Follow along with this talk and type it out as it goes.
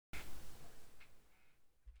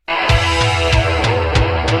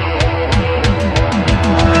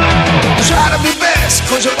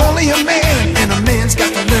be a man, and a man's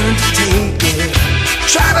got to learn to take it.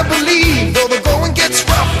 Try to believe, though the going gets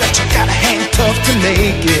rough, that you gotta hang tough to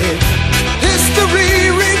make it.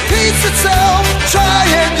 History repeats itself, try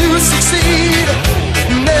and you succeed.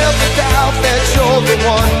 Never doubt that you're the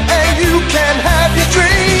one, and you can have your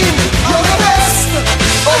dream. You're the best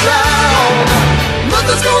around,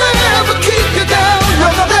 nothing's gonna ever keep you down.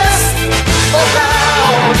 You're the best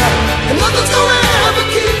around, and nothing's gonna ever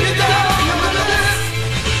keep you down. You're the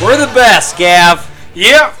best. We're the best, Gav.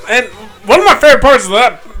 Yeah, and one of my favorite parts of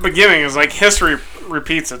that beginning is like history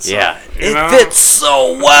repeats itself. Yeah, you know? it fits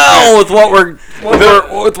so well with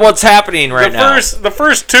with what's happening right now. The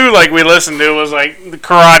first two like we listened to was like the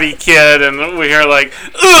Karate Kid, and we hear like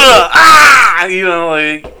you know,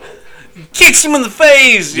 like kicks him in the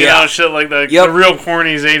face, you know, shit like that. Yep. The real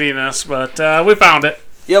corny zadiness, but we found it.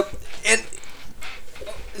 Yep. And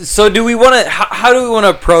so, do we want to? How do we want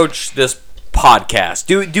to approach this podcast?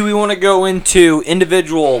 Do we want to go into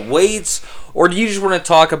individual weights, or do you just want to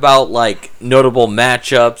talk about like notable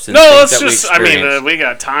matchups? And No, things let's that just. I mean, we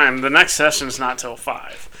got time. The next session's not till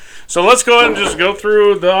 5, so let's go ahead and just go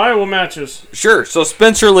through the Iowa matches. Sure. So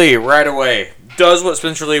Spencer Lee right away does what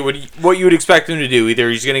Spencer Lee what you would expect him to do. Either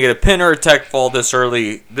he's going to get a pin or a tech fall this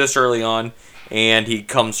early on, and he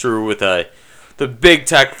comes through with the big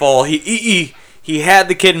tech fall. He had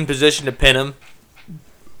the kid in position to pin him.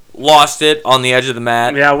 Lost it on the edge of the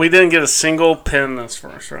mat. Yeah, we didn't get a single pin this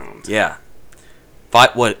first round. Yeah.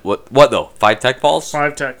 What though? 5 tech falls?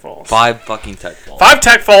 5 tech falls. 5 fucking tech falls. 5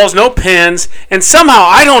 tech falls, no pins, and somehow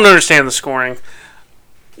I don't understand the scoring.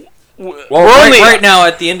 Well, right now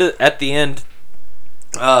at the end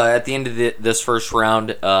of this first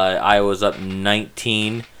round, Iowa's up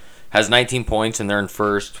 19, has 19 points, and they're in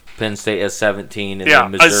first. Penn State has 17, and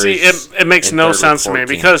then Missouri. It makes no sense to me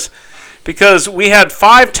because we had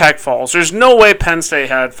 5 tech falls. There's no way Penn State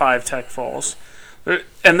had 5 tech falls,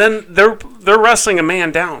 and then they're wrestling a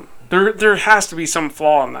man down. There has to be some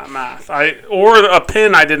flaw in that math. Or a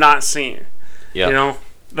pin I did not see. Yeah, you know,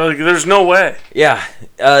 there's no way. Yeah,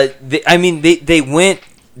 they went.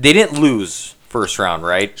 They didn't lose first round,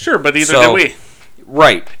 right? Sure, but either did we.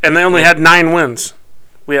 Right, and they only had 9 wins.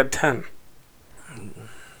 We had 10.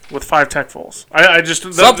 With 5 tech falls. I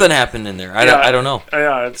just something happened in there. I don't know.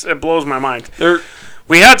 Yeah, it blows my mind.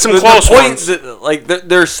 We had some close ones.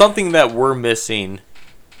 There's something that we're missing,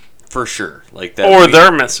 for sure. Like that, or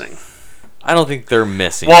they're missing. I don't think they're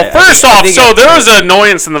missing. Well, first off, there was an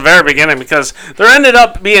annoyance in the very beginning because there ended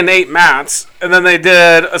up being 8 mats, and then they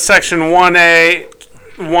did a section 1A,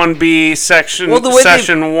 1B session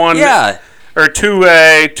 1. Yeah. Or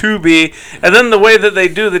 2A, 2B, and then the way that they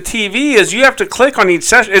do the TV is you have to click on each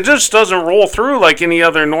session. It just doesn't roll through like any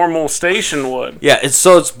other normal station would. Yeah,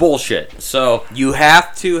 it's bullshit. So you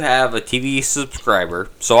have to have a TV subscriber.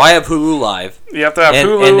 So I have Hulu Live. You have to have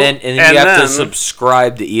Hulu, and then you have to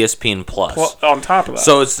subscribe to ESPN Plus. On top of that,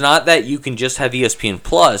 so it's not that you can just have ESPN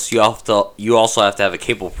Plus. You also have to have a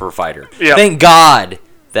cable provider. Yep. Thank God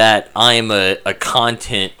that I am a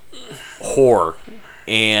content whore,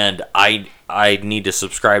 and I need to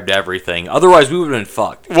subscribe to everything. Otherwise, we would have been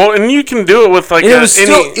fucked. Well, and you can do it with like I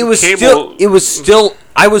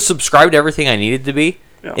was subscribed to everything I needed to be,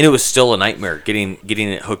 and it was still a nightmare getting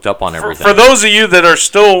it hooked up on everything. For those of you that are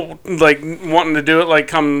still like wanting to do it, like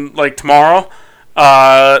come like tomorrow,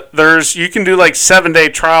 you can do like 7-day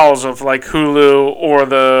trials of like Hulu or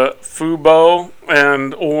the Fubo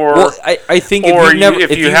I think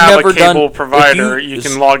if you have a cable provider, you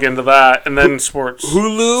can log into that and then sports.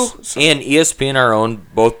 Hulu and ESPN are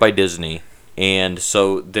owned both by Disney, and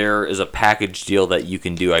so there is a package deal that you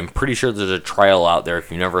can do. I'm pretty sure there's a trial out there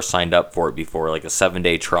if you've never signed up for it before, like a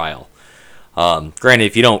 7-day trial. Granted,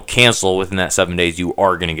 if you don't cancel within that 7 days, you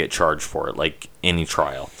are going to get charged for it, like any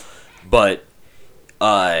trial. But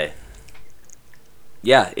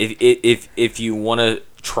if you want to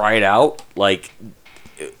try it out, like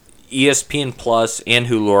ESPN Plus and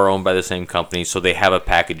Hulu are owned by the same company, so they have a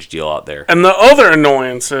package deal out there. And the other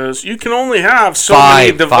annoyance is you can only have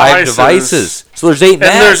many devices. 5 devices. So there's 8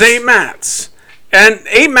 mats. And there's 8 mats. And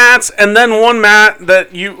 8 mats, and then one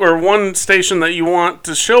one station that you want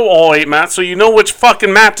to show all 8 mats, so you know which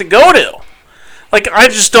fucking mat to go to. Like, I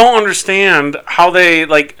just don't understand how they,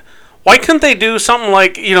 like, why couldn't they do something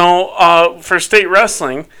like, for state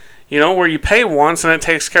wrestling, where you pay once and it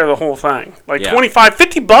takes care of the whole thing? Like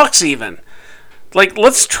 $25-$50 even. Like,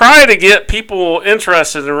 let's try to get people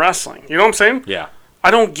interested in wrestling. You know what I'm saying? Yeah.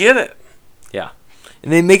 I don't get it. Yeah.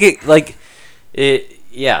 And they make it like it.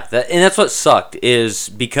 Yeah. And that's what sucked is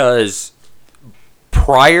because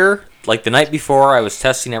prior, like the night before, I was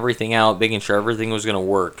testing everything out, making sure everything was going to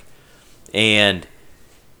work. And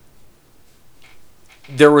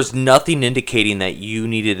there was nothing indicating that you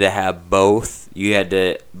needed to have both. You had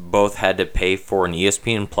to pay for an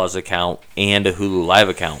ESPN Plus account and a Hulu Live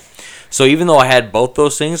account. So even though I had both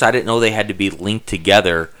those things, I didn't know they had to be linked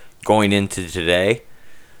together going into today.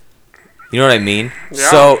 You know what I mean?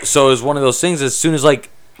 Yeah. So it was one of those things. As soon as like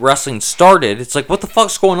wrestling started, it's like, what the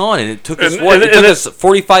fuck's going on? And it took us it took us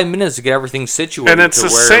 45 minutes to get everything situated. And it's the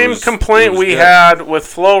same complaint we had with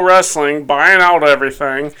Flow Wrestling buying out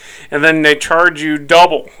everything, and then they charge you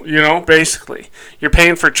double. You know, basically, you're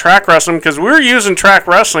paying for Track Wrestling because we were using Track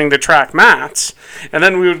Wrestling to track mats, and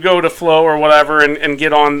then we would go to Flow or whatever and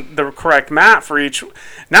get on the correct mat for each.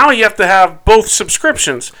 Now you have to have both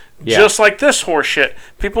subscriptions, just like this horse shit.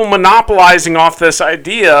 People monopolizing off this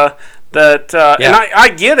idea. That and I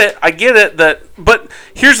get it that, but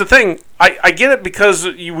here's the thing, I get it because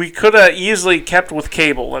we could have easily kept with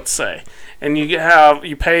cable, let's say, and you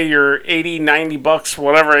pay your $80-$90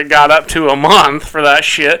 whatever it got up to a month for that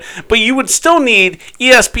shit, but you would still need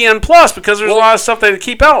ESPN Plus because there's a lot of stuff they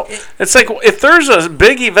keep out. It's like, if there's a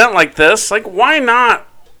big event like this, like, why not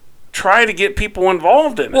try to get people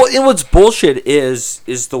involved in it? Well, and what's bullshit is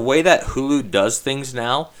the way that Hulu does things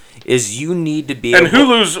now. Is you need to be and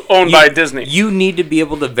Hulu's owned by Disney. You need to be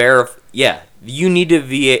able to verify. Yeah, you need to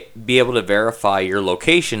be able to verify your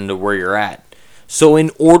location to where you're at. So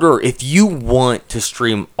in order, if you want to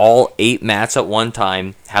stream all 8 mats at one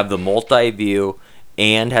time, have the multi-view,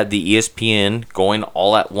 and have the ESPN going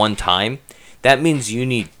all at one time, that means you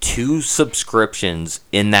need 2 subscriptions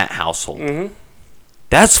in that household. Mm-hmm.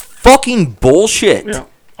 That's fucking bullshit. Yeah.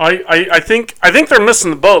 I think they're missing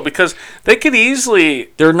the boat because they could easily.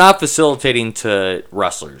 They're not facilitating to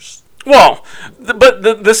wrestlers. Well, but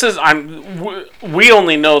this is we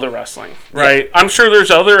only know the wrestling, right? Yeah. I'm sure there's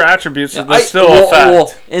other attributes that still affect.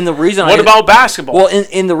 Well, and the reason what about basketball? Well,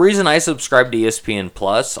 and the reason I subscribed to ESPN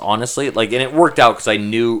Plus, honestly, like, and it worked out because I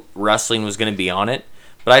knew wrestling was going to be on it,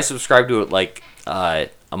 but I subscribed to it like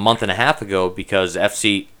a month and a half ago because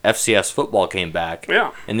FCS football came back.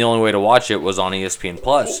 Yeah. And the only way to watch it was on ESPN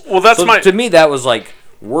Plus. Well, that's to me, that was like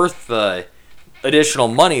worth the additional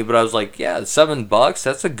money, but I was like, yeah, $7,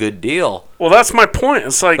 that's a good deal. Well, that's my point.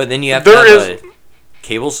 It's like, but then you have to have a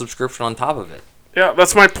cable subscription on top of it. Yeah,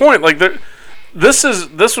 that's my point. Like, this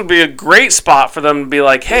would be a great spot for them to be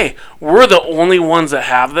like, hey, we're the only ones that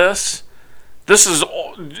have this. This is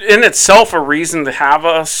in itself a reason to have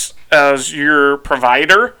us as your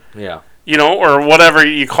provider. Yeah. You know, or whatever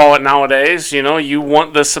you call it nowadays. You know, you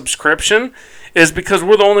want the subscription is because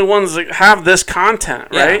we're the only ones that have this content,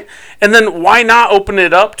 right? Yeah. And then why not open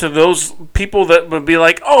it up to those people that would be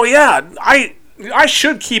like, oh yeah, I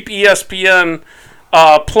should keep ESPN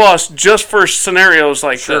Plus just for scenarios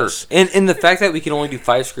like this. And the fact that we can only do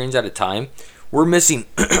 5 screens at a time. We're missing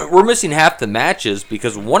half the matches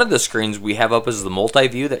because one of the screens we have up is the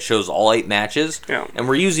multi-view that shows all 8 matches. Yeah. And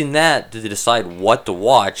we're using that to decide what to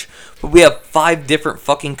watch. But we have 5 different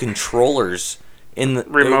fucking controllers in the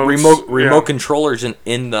remote controllers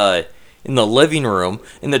in the living room.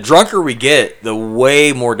 And the drunker we get, the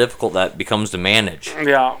way more difficult that becomes to manage.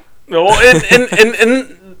 Yeah. Well,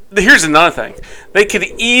 and here's another thing. They could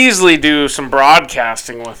easily do some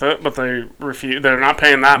broadcasting with it, but they refuse. They're not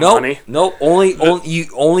paying that money. No, you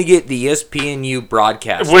only get the ESPNU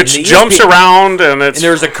broadcast, which jumps around, and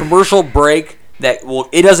there's a commercial break that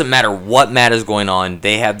it doesn't matter what mat is going on.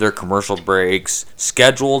 They have their commercial breaks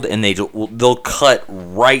scheduled, and they'll cut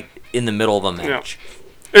right in the middle of a match. Yeah.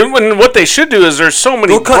 And what they should do is there's so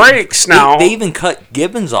many breaks now. They even cut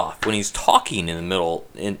Gibbons off when he's talking in the middle.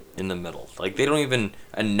 In the middle, like they don't even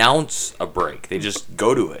announce a break; they just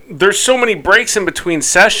go to it. There's so many breaks in between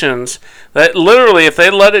sessions that literally, if they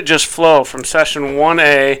let it just flow from session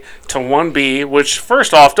 1A to 1B, which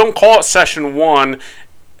first off, don't call it session 1A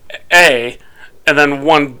and then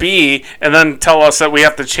 1B, and then tell us that we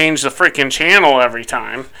have to change the freaking channel every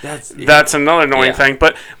time. That's another annoying thing.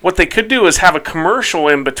 But what they could do is have a commercial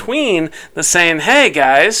in between that's saying, hey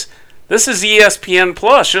guys, this is ESPN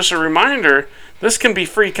Plus. Just a reminder, this can be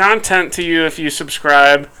free content to you if you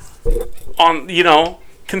subscribe on,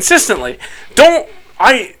 consistently.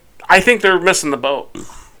 I think they're missing the boat.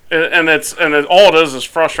 And all it is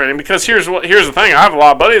frustrating because here's the thing. I have a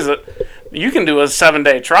lot of buddies that you can do a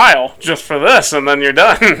 7-day trial just for this, and then you're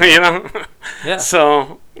done. Yeah.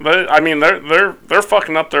 So, they're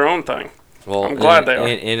fucking up their own thing. Well, I'm glad they are.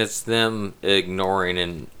 And it's them ignoring,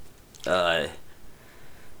 and I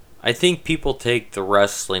think people take the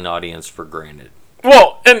wrestling audience for granted.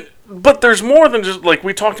 Well, but there's more than just, like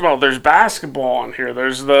we talked about, there's basketball on here.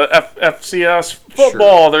 There's the FCS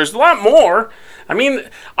football. Sure. There's a lot more. I mean,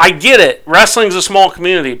 I get it. Wrestling's a small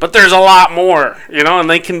community, but there's a lot more, and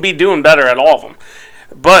they can be doing better at all of them.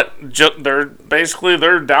 But they're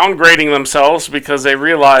downgrading themselves because they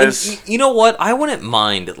realize. You know what? I wouldn't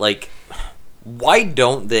mind. Like, why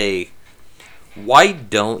don't they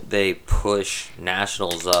push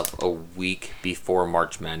Nationals up a week before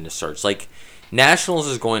March Madness starts? Like, Nationals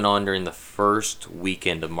is going on during the first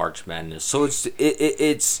weekend of March Madness, so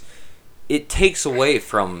it takes away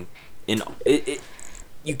from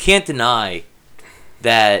you can't deny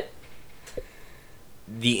that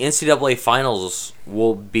the NCAA finals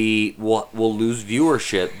will lose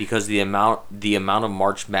viewership because the amount of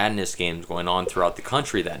March Madness games going on throughout the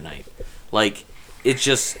country that night. Like,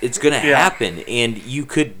 it's going to happen, and you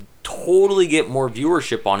could totally get more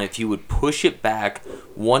viewership on it if you would push it back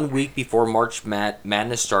 1 week before March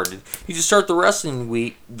Madness started. You just start the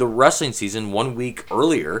wrestling season 1 week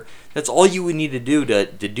earlier. That's all you would need to do to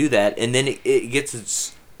do that, and then it gets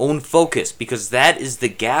its own focus, because that is the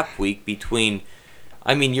gap week between.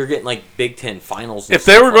 I mean, you're getting like Big Ten finals. If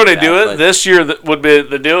they were going to do it this year, that would be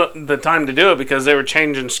the time to do it, because they were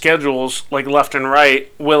changing schedules like left and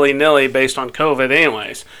right, willy nilly, based on COVID,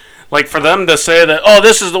 anyways. Like, for them to say that, oh,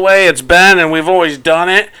 this is the way it's been and we've always done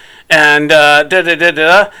it, and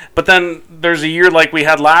but then there's a year like we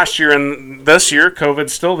had last year and this year,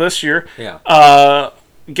 COVID's still this year. Yeah.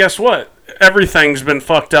 Guess what? Everything's been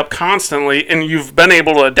fucked up constantly, and you've been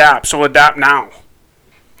able to adapt. So adapt now.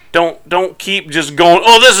 Don't keep just going,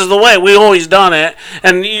 oh, this is the way we always done it,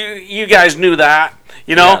 and you guys knew that,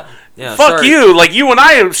 you know. Yeah, fuck sorry. you. Like, you and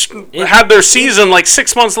I had their season like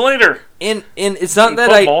 6 months later. And it's not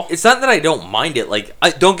that I don't mind it. Like,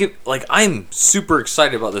 I'm super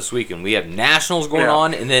excited about this weekend. We have Nationals going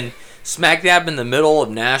on, and then smack dab in the middle of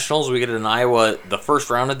Nationals, we get an Iowa, the first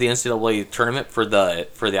round of the NCAA tournament for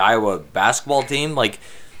the Iowa basketball team. Like,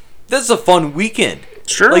 this is a fun weekend.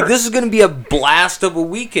 Sure. Like, this is going to be a blast of a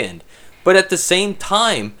weekend. But at the same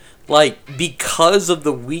time, like, because of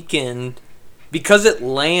the weekend, because it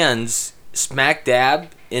lands smack dab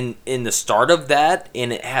in the start of that,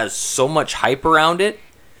 and it has so much hype around it,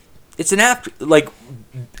 it's an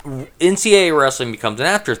NCAA wrestling becomes an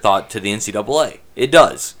afterthought to the NCAA. It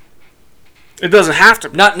does. It doesn't have to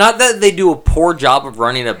be. Not that they do a poor job of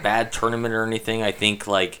running a bad tournament or anything. I think,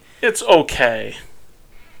 like, it's okay.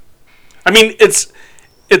 I mean, it's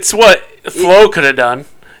what Flo could have done,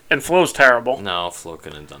 and Flo's terrible. No, Flo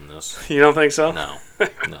couldn't have done this. You don't think so? No.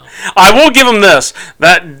 I will give him this.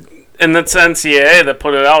 And that's NCAA that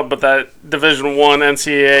put it out, but that Division I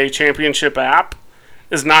NCAA championship app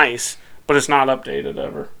is nice, but it's not updated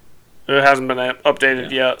ever. It hasn't been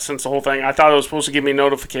updated yet since the whole thing. I thought it was supposed to give me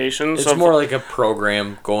notifications. It's more like a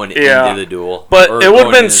program going into the duel. But it would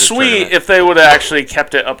have been sweet if they would have actually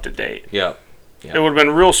kept it up to date. Yeah. It would have been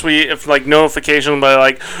real sweet if, like, notification by,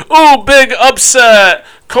 like, oh, big upset,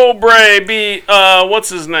 Cobra beat, what's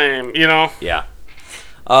his name, you know? Yeah.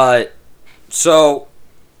 So,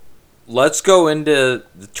 let's go into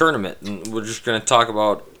the tournament. And we're just going to talk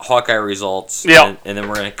about Hawkeye results. Yeah. And then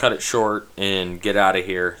we're going to cut it short and get out of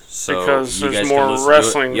here. So because you there's guys more can listen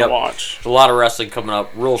wrestling to watch. There's a lot of wrestling coming up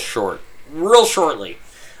real shortly.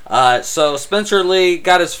 So, Spencer Lee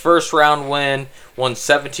got his first round win, won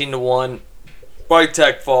 17-1. By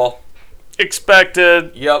tech fall.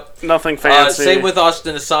 Expected. Yep. Nothing fancy. Same with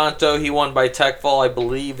Austin DeSanto. He won by tech fall, I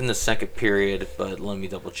believe, in the second period. But let me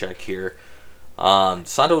double check here.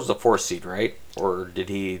 DeSanto was the 4th seed, right? Or did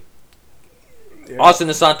he? Yeah. Austin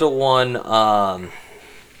DeSanto won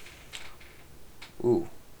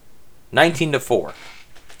 19-4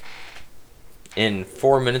 in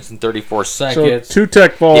 4 minutes and 34 seconds. So 2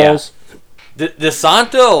 tech falls. Yeah.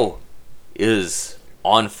 DeSanto is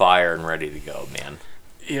on fire and ready to go, man.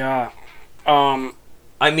 Yeah.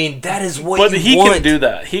 I mean, that is what but you he want. can do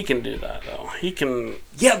that. He can do that, though. He can...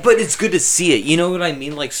 Yeah, but it's good to see it. You know what I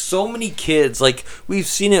mean? Like, so many kids, like, we've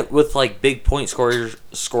seen it with, like, big point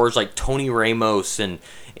scorers like Tony Ramos and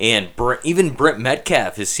even Brent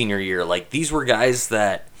Metcalf his senior year. Like, these were guys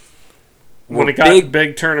that when it got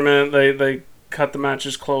big tournament, they cut the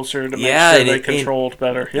matches closer to make sure they controlled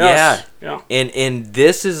better. Yes. Yeah. And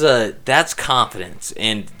this is that's confidence,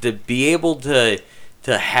 and to be able to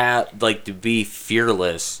have, like, to be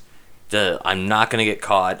fearless. I'm not gonna get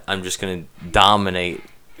caught. I'm just gonna dominate.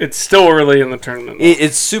 It's still early in the tournament.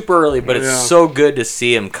 It's super early, but it's so good to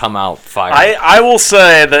see him come out firing. I will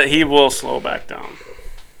say that he will slow back down.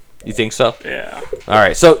 You think so? Yeah. All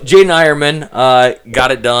right. So Jaden Ironman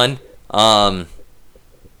got it done.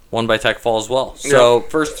 Won by tech fall as well. So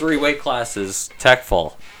first 3 weight classes, tech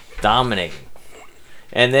fall, dominating.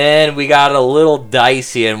 And then we got a little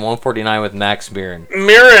dicey in 149 with Max Mirren.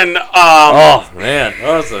 Mirren, oh man,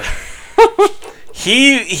 that was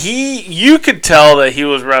you could tell that he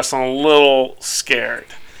was wrestling a little scared.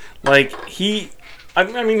 Like,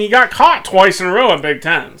 I mean, he got caught twice in a row at Big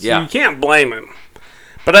Ten, so you can't blame him.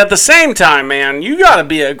 But at the same time, man, you got to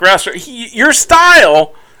be an aggressor. Your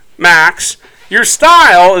style, Max, your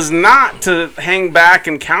style is not to hang back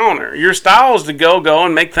and counter. Your style is to go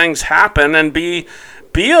and make things happen and be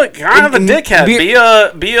a kind of a dickhead.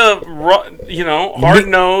 Be a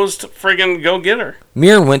hard-nosed friggin' go-getter.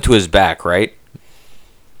 Mirren went to his back, right?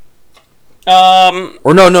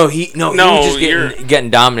 Or no, he was just getting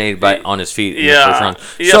dominated on his feet in the first round.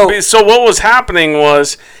 So what was happening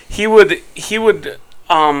was he would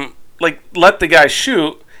let the guy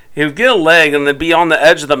shoot. He would get a leg and then be on the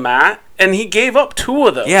edge of the mat, and he gave up 2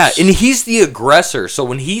 of those. Yeah, and he's the aggressor. So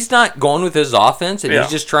when he's not going with his offense and he's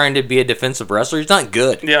just trying to be a defensive wrestler, he's not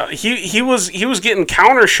good. Yeah, he was getting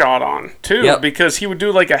counter shot on too, because he would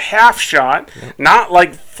do like a half shot, not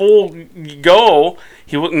like full go.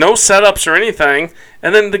 No setups or anything,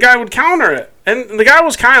 and then the guy would counter it. And the guy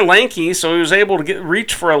was kind of lanky, so he was able to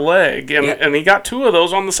reach for a leg, and he got 2 of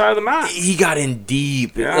those on the side of the mat. He got in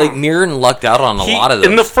deep. Yeah. Like, Mirren lucked out on a lot of those.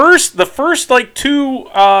 In the first like 2,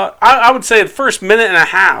 I would say the first minute and a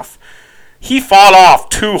half, he fought off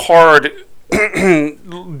 2 hard,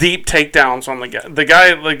 deep takedowns on the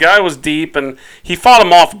guy. The guy was deep, and he fought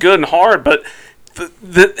him off good and hard, but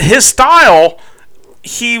his style,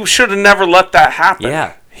 he should have never let that happen.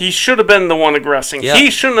 Yeah. He should have been the one aggressing. Yeah. He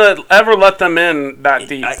shouldn't have ever let them in that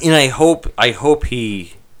deep. And I hope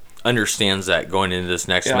he understands that going into this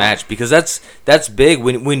next match, because that's big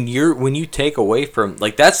when you take away from,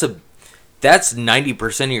 like, that's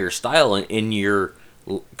 90% of your style, and you're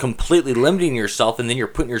completely limiting yourself, and then you're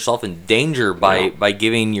putting yourself in danger by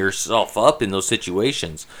giving yourself up in those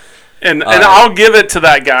situations. And I'll give it to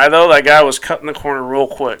that guy, though. That guy was cutting the corner real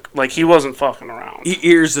quick. Like, he wasn't fucking around.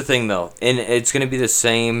 Here's the thing, though. And it's going to be the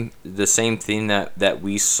same thing that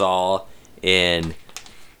we saw in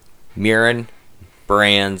Mirren,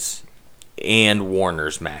 Brands, and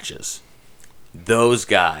Warner's matches. Those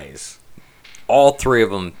guys, all 3 of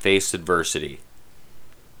them faced adversity.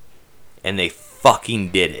 And they fucking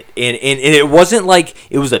did it. And it wasn't like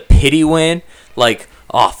it was a pity win. Like,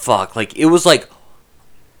 oh, fuck. Like, it was like,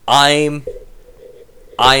 I'm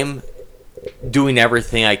doing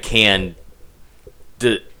everything I can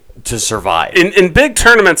to survive. In big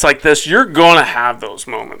tournaments like this, you're going to have those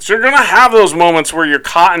moments. You're going to have those moments where you're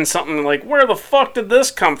caught in something like, where the fuck did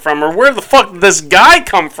this come from? Or where the fuck did this guy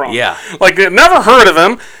come from? Yeah. Like, I've never heard of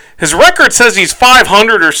him. His record says he's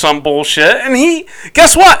 500 or some bullshit. And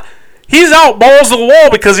guess what? He's out balls to the wall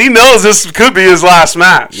because he knows this could be his last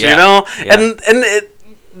match, you know? Yeah. And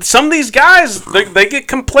some of these guys, they get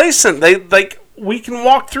complacent. We can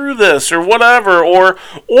walk through this or whatever, or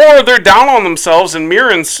they're down on themselves in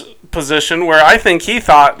Mirren's position, where I think he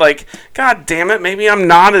thought, like, God damn it, maybe I'm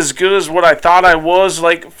not as good as what I thought I was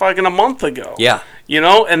like fucking a month ago. Yeah. You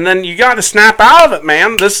know, and then you got to snap out of it,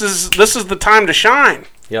 man. This is the time to shine.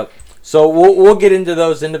 Yep. So we'll get into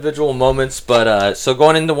those individual moments, but so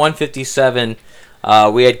going into 157,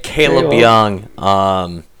 we had Caleb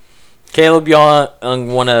Young. Caleb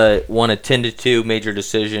Young won a 10-2 major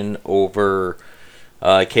decision over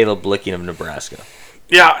Caleb Blicking of Nebraska.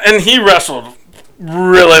 Yeah, and he wrestled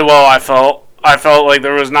really well. I felt like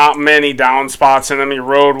there was not many down spots in him. He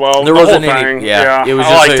rode well. There wasn't any. Yeah, it was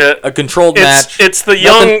just a controlled match. It's the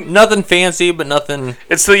young, nothing fancy, but nothing.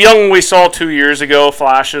 It's the young we saw 2 years ago,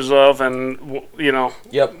 flashes of, and you know.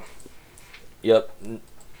 Yep.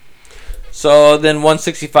 So then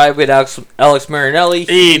 165, we had Alex Marinelli.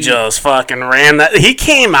 He just fucking ran that. He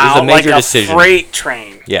came out like a freight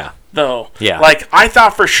train. Yeah. Though. Yeah. Like, I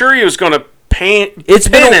thought for sure he was going to pin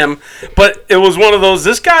him, but it was one of those,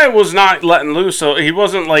 this guy was not letting loose, so he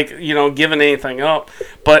wasn't, like, you know, giving anything up.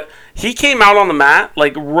 But he came out on the mat,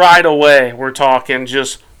 like, right away, we're talking,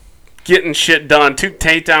 just getting shit done. 2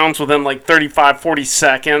 takedowns within, like, 35, 40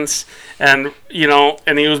 seconds. And, you know,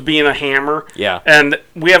 and he was being a hammer. Yeah. And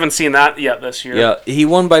we haven't seen that yet this year. Yeah, he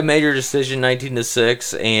won by major decision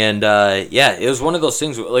 19-6. And, it was one of those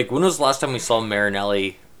things, like, when was the last time we saw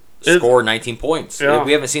Marinelli score 19 points? Yeah.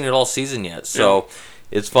 We haven't seen it all season yet. So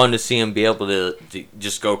it's fun to see him be able to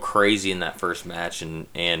just go crazy in that first match and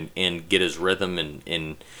get his rhythm.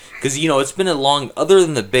 And because, you know, it's been a long, other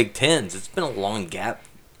than the Big Tens, it's been a long gap,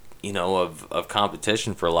 you know, of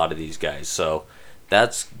competition for a lot of these guys. So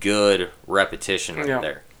that's good repetition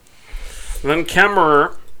there. Then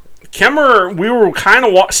Kemmerer, we were kind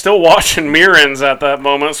of still watching Mirren's at that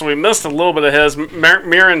moment, so we missed a little bit of his,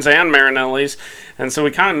 Mirren's and Marinelli's, and so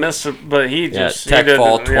we kind of missed it, but he just... Tech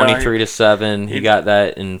fall 23-7. He got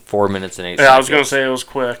that in 4 minutes and 8 seconds. Yeah, I was going to say it was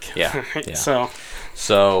quick. Yeah. So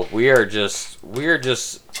So we are just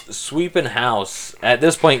sweeping house at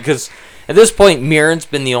this point, because at this point Mirren's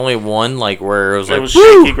been the only one like where it was like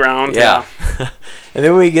shaky ground. Yeah. And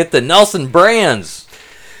then we get the Nelson Brands.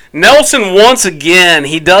 Nelson, once again,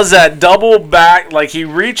 he does that double back, like he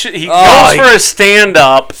goes for a stand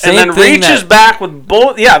up and then reaches back with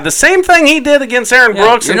both. Yeah, the same thing he did against Aaron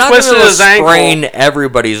Brooks and twisted his ankle. Sprain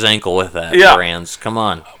everybody's ankle with that. Yeah. Brands, come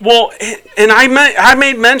on. Well, and I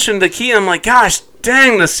made mention to Key. I'm like, gosh,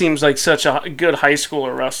 dang, this seems like such a good high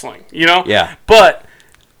schooler wrestling, you know? Yeah. But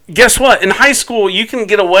guess what? In high school, you can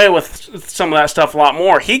get away with some of that stuff a lot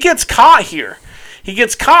more. He gets caught here. He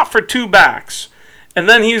gets caught for two backs. And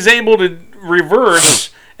then he was able to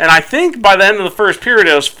reverse, and I think by the end of the first period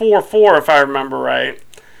it was 4-4 if I remember right,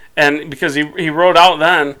 and because he rode out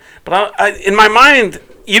then. But in my mind,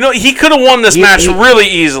 you know, he could have won this match really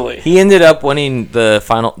easily. He ended up winning the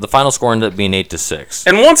final. The final score ended up being 8-6.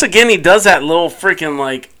 And once again, he does that little freaking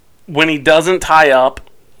like when he doesn't tie up.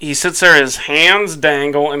 He sits there, his hands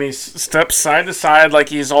dangle, and he steps side to side like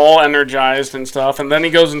he's all energized and stuff. And then he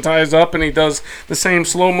goes and ties up, and he does the same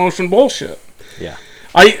slow motion bullshit. Yeah,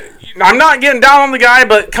 I'm not getting down on the guy,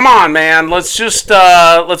 but come on, man. Let's just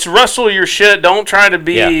let's wrestle your shit. Don't try to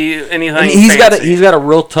be anything. And he's got a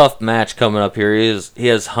real tough match coming up here. He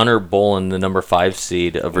has Hunter Bolin, the number 5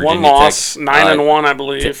 seed of Virginia Tech. 1 loss, 9-1, I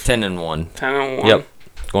believe. 10-1. 10-1. Yep,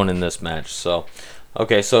 going in this match. So,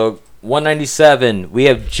 okay, so 197, we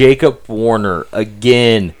have Jacob Warner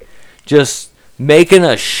again, just making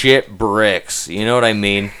a shit bricks. You know what I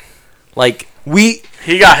mean? Like he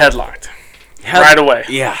got headlocked. Right away.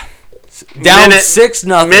 Yeah. Down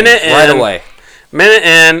 6-0 right away. Minute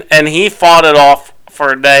in, and he fought it off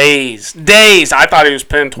for days. Days. I thought he was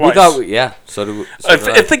pinned twice. So did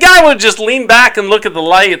if the guy would just lean back and look at the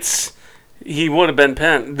lights, he would have been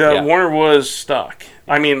pinned. Warner was stuck.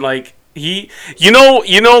 I mean, like, you know,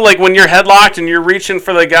 like when you're headlocked and you're reaching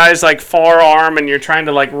for the guy's, like, forearm and you're trying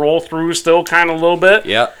to, like, roll through still kind of a little bit?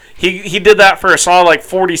 Yeah. He did that for a solid like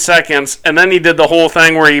 40 seconds, and then he did the whole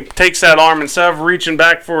thing where he takes that arm, instead of reaching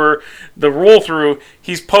back for the roll through,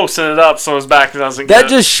 he's posting it up so his back doesn't get. That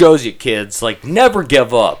just shows you, kids, like, never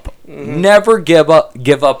give up. Mm-hmm. Never give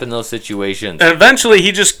up in those situations. And eventually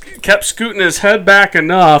he just kept scooting his head back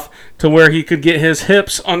enough to where he could get his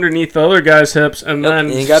hips underneath the other guy's hips and then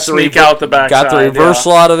he got sneak out the backside. Got the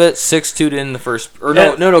reversal out of it, 6-2 in the first. Or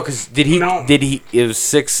no, because did he? It was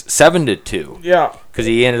 7-2. Yeah. Because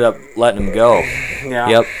he ended up letting him go. Yeah.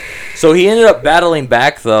 Yep. So he ended up battling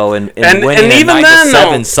back though and winning a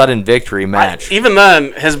 9-7 sudden victory match. Even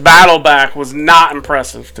then, his battle back was not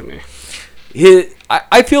impressive to me.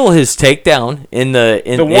 I feel his takedown in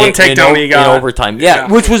takedown he got in overtime. Yeah,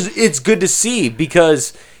 which was it's good to see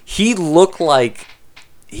because he looked like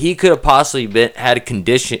he could have possibly had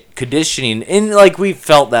conditioning, and like we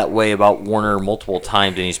felt that way about Warner multiple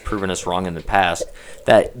times, and he's proven us wrong in the past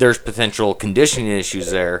that there's potential conditioning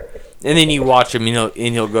issues there. And then you watch him, and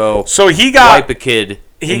he'll go. So he got wipe a kid.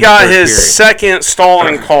 He got his second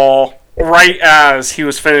stalling call right as he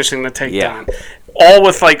was finishing the takedown. Yeah. All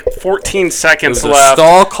with like 14 seconds left.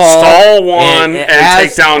 Stall call. Stall 1 and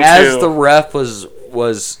takedown 2. As the ref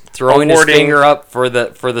was throwing his finger up for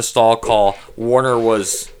the stall call, Warner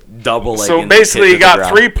was doubling. So basically, he got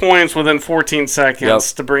 3 points within 14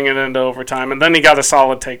 seconds to bring it into overtime, and then he got a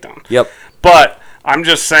solid takedown. Yep. But I'm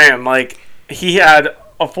just saying, like, he had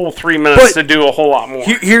a full 3 minutes to do a whole lot more.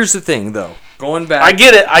 Here's the thing, though. Going back, I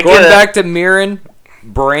get it. Going back to Mirren,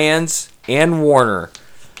 Brands, and Warner.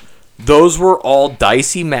 Those were all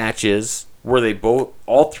dicey matches where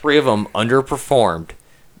all three of them underperformed,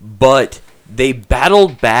 but they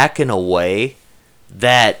battled back in a way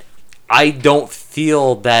that I don't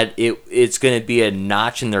feel that it's going to be a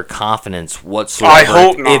notch in their confidence whatsoever. I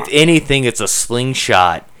hope not. If anything, it's a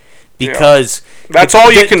slingshot because that's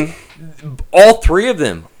all you can. All three of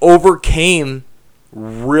them overcame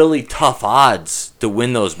really tough odds to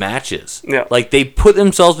win those matches. Yeah. Like they put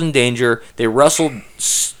themselves in danger. They wrestled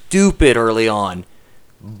stupid early on,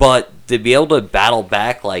 but to be able to battle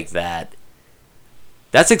back like that,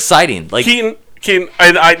 that's exciting. Like Keaton,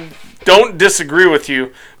 I don't disagree with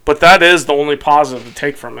you, but that is the only positive to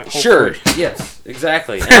take from it. Hopefully. Sure. Yes.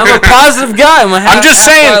 Exactly. And I'm a positive guy.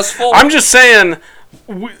 I'm just saying.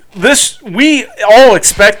 We all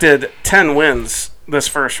expected 10 wins this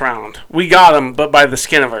first round. We got them, but by the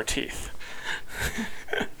skin of our teeth.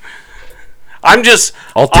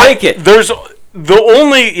 I'll take it. There's the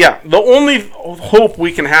only hope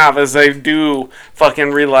we can have is they do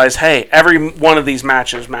fucking realize, hey, every one of these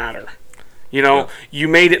matches matter. You know, you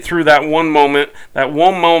made it through that one moment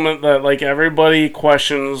that like everybody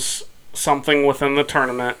questions something within the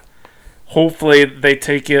tournament. hopefully they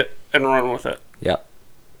take it and run with it. Yep.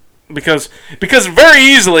 Because very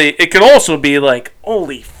easily it could also be like,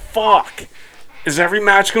 holy fuck, is every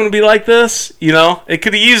match going to be like this? You know, it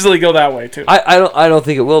could easily go that way too. I don't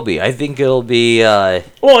think it will be. I think it'll be.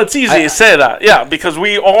 Well, it's easy to say that, yeah, because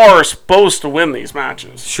we are supposed to win these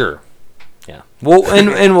matches. Sure. Yeah. Well,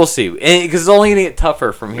 and we'll see, because it's only gonna get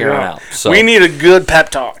tougher from here on out. So we need a good pep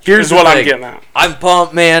talk. Here's what I'm getting at. I'm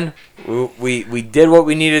pumped, man. We did what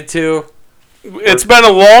we needed to. It's been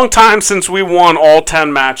a long time since we won all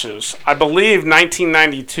 10 matches. I believe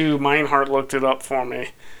 1992. Meinhardt looked it up for me.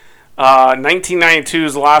 1992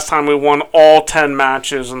 is the last time we won all 10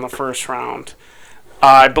 matches in the first round.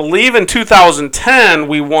 I believe in 2010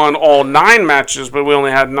 we won all 9 matches, but we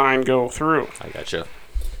only had 9 go through. I gotcha.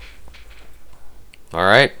 All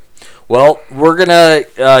right. Well, we're going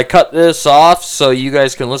to cut this off so you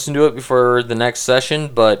guys can listen to it before the next session,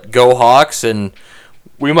 but go Hawks, and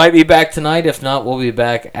we might be back tonight. If not, we'll be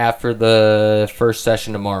back after the first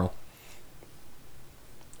session tomorrow.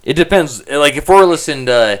 It depends. Like, if we're listening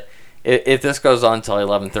to... If this goes on until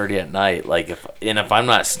 11:30 at night, like if I'm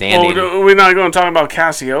not standing, we're not going to talk about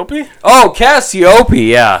Cassiope. Oh, Cassiope,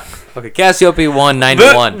 yeah. Okay, Cassiope won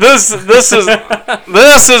 9-1. This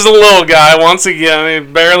is a little guy once again.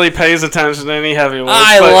 He barely pays attention to any heavyweights.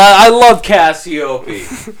 I love Cassiope.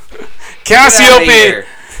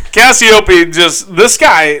 Cassiope just this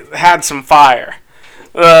guy had some fire.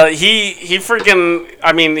 He freaking,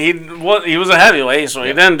 I mean, he was a heavyweight, so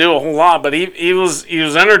he didn't do a whole lot, but he was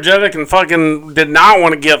energetic and fucking did not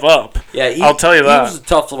want to give up. Yeah, I'll tell you that. He was a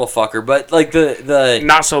tough little fucker, but like the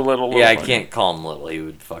not so little. Yeah, I can't call him little. He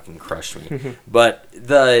would fucking crush me. But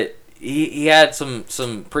he had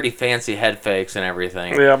some pretty fancy head fakes and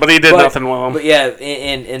everything. Yeah, but he did nothing with them. But yeah,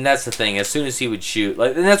 and that's the thing. As soon as he would shoot,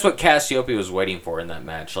 like, and that's what Cassiope was waiting for in that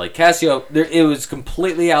match. Like it was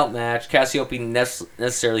completely outmatched. Cassiope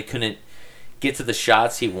necessarily couldn't get to the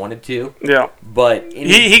shots he wanted to. Yeah, but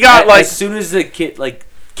he got like as soon as the kid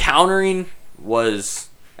countering was.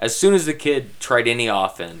 As soon as the kid tried any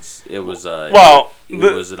offense, it was a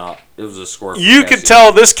score. You could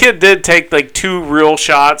tell this kid did take like 2 real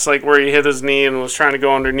shots, like where he hit his knee and was trying to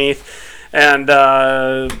go underneath, and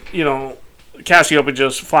Cassiope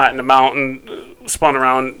just flattened him out and spun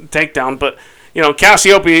around takedown. But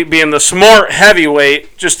Cassiope, being the smart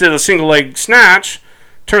heavyweight, just did a single leg snatch,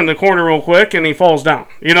 turned the corner real quick, and he falls down.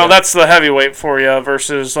 That's the heavyweight for you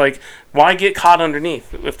versus like. Why get caught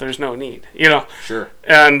underneath if there's no need? Sure.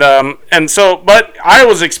 And so, but I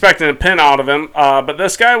was expecting a pin out of him. But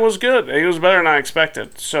this guy was good. He was better than I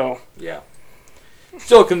expected. So yeah,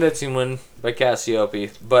 still a convincing win by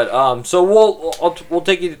Cassiope. But so we'll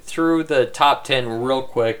take you through the top 10 real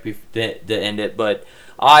quick to end it. But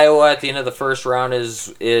Iowa at the end of the first round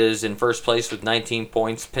is in first place with 19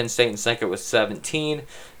 points. Penn State in second with 17.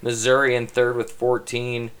 Missouri in third with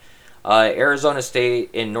 14. Arizona State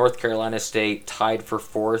and North Carolina State tied for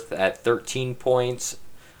fourth at 13 points.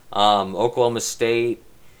 Oklahoma State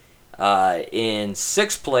in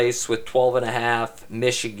sixth place with 12.5.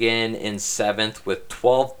 Michigan in seventh with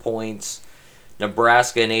 12 points.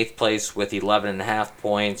 Nebraska in eighth place with 11.5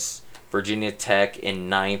 points. Virginia Tech in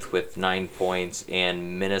ninth with 9 points.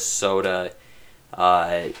 And Minnesota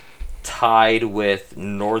tied with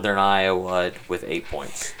Northern Iowa with 8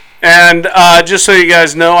 points. And just so you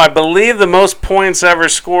guys know, I believe the most points ever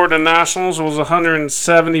scored in Nationals was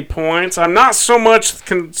 170 points. I'm not so much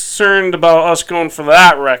concerned about us going for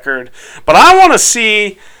that record, but I want to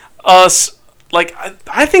see us, like,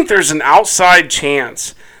 I think there's an outside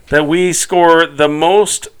chance that we score the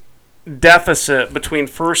most deficit between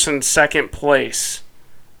first and second place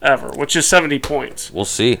ever, which is 70 points. We'll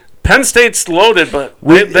see. Penn State's loaded, but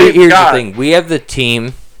here's the thing. We have the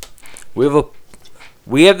team.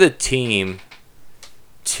 We have the team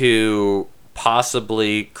to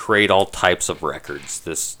possibly create all types of records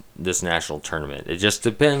this national tournament. It just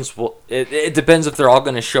depends. Well, it depends if they're all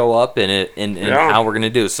going to show up and how we're going to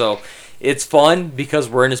do. So it's fun because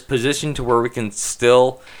we're in this position to where we can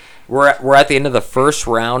still. We're at the end of the first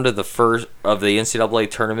round of the NCAA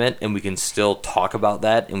tournament, and we can still talk about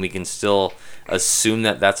that, and we can still assume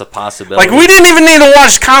that that's a possibility. Like, we didn't even need to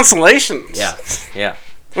watch consolations. Yeah.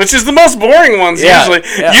 Which is the most boring ones usually.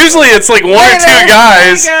 Yeah. Usually it's like 1 or 2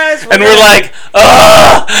 guys, and we're like,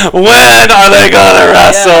 when are they gonna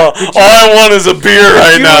wrestle? All I want is a beer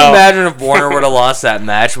right now. Can you imagine if Warner would have lost that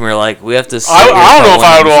match, and we were like, we have to. I don't know if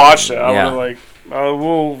I would have watched it. I would have like,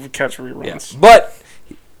 we'll catch reruns. Yeah. But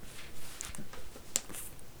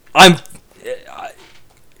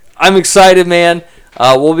I'm excited, man.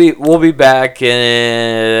 We'll be back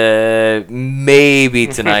in maybe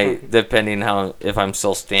tonight, depending if I'm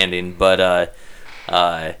still standing. But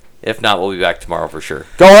if not, we'll be back tomorrow for sure.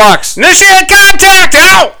 Go Hawks! Initiate contact!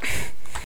 Out!